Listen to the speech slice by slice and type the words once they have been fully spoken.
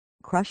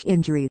Crush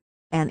injury,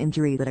 an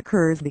injury that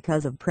occurs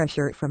because of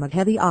pressure from a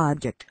heavy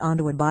object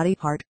onto a body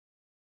part.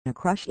 A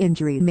crush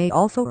injury may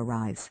also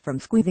arise from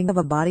squeezing of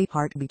a body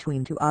part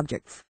between two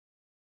objects.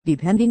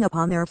 Depending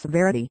upon their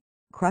severity,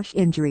 crush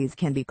injuries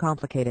can be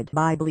complicated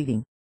by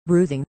bleeding,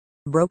 bruising,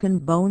 broken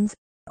bones,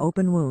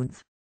 open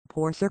wounds,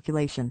 poor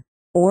circulation,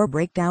 or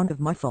breakdown of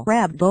muscle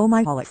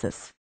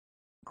rhabdomyolysis.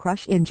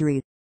 Crush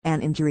injury,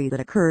 an injury that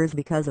occurs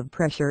because of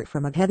pressure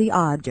from a heavy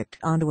object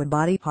onto a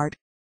body part.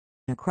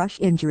 A crush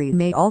injury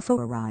may also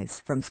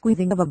arise from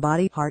squeezing of a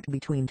body part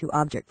between two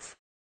objects.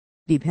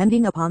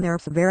 Depending upon their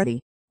severity,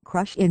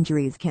 crush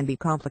injuries can be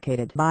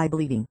complicated by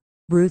bleeding,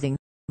 bruising,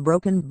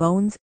 broken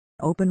bones,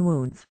 open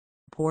wounds,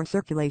 poor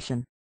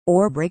circulation,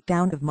 or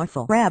breakdown of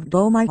muscle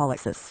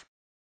rhabdomyolysis.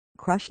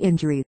 Crush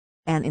injury,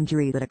 an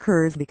injury that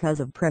occurs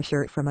because of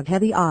pressure from a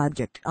heavy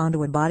object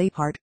onto a body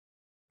part.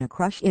 A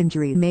crush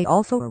injury may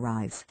also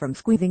arise from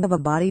squeezing of a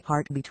body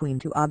part between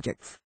two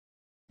objects.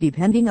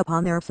 Depending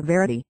upon their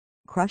severity,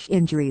 crush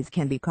injuries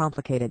can be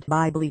complicated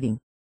by bleeding,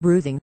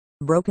 bruising,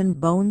 broken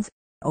bones,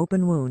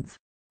 open wounds,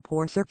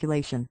 poor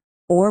circulation,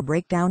 or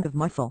breakdown of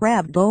muscle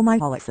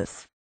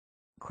rhabdomyolysis.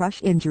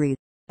 Crush injury,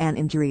 an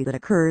injury that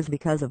occurs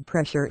because of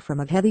pressure from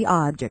a heavy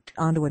object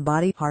onto a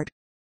body part.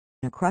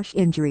 A crush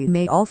injury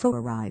may also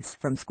arise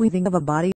from squeezing of a body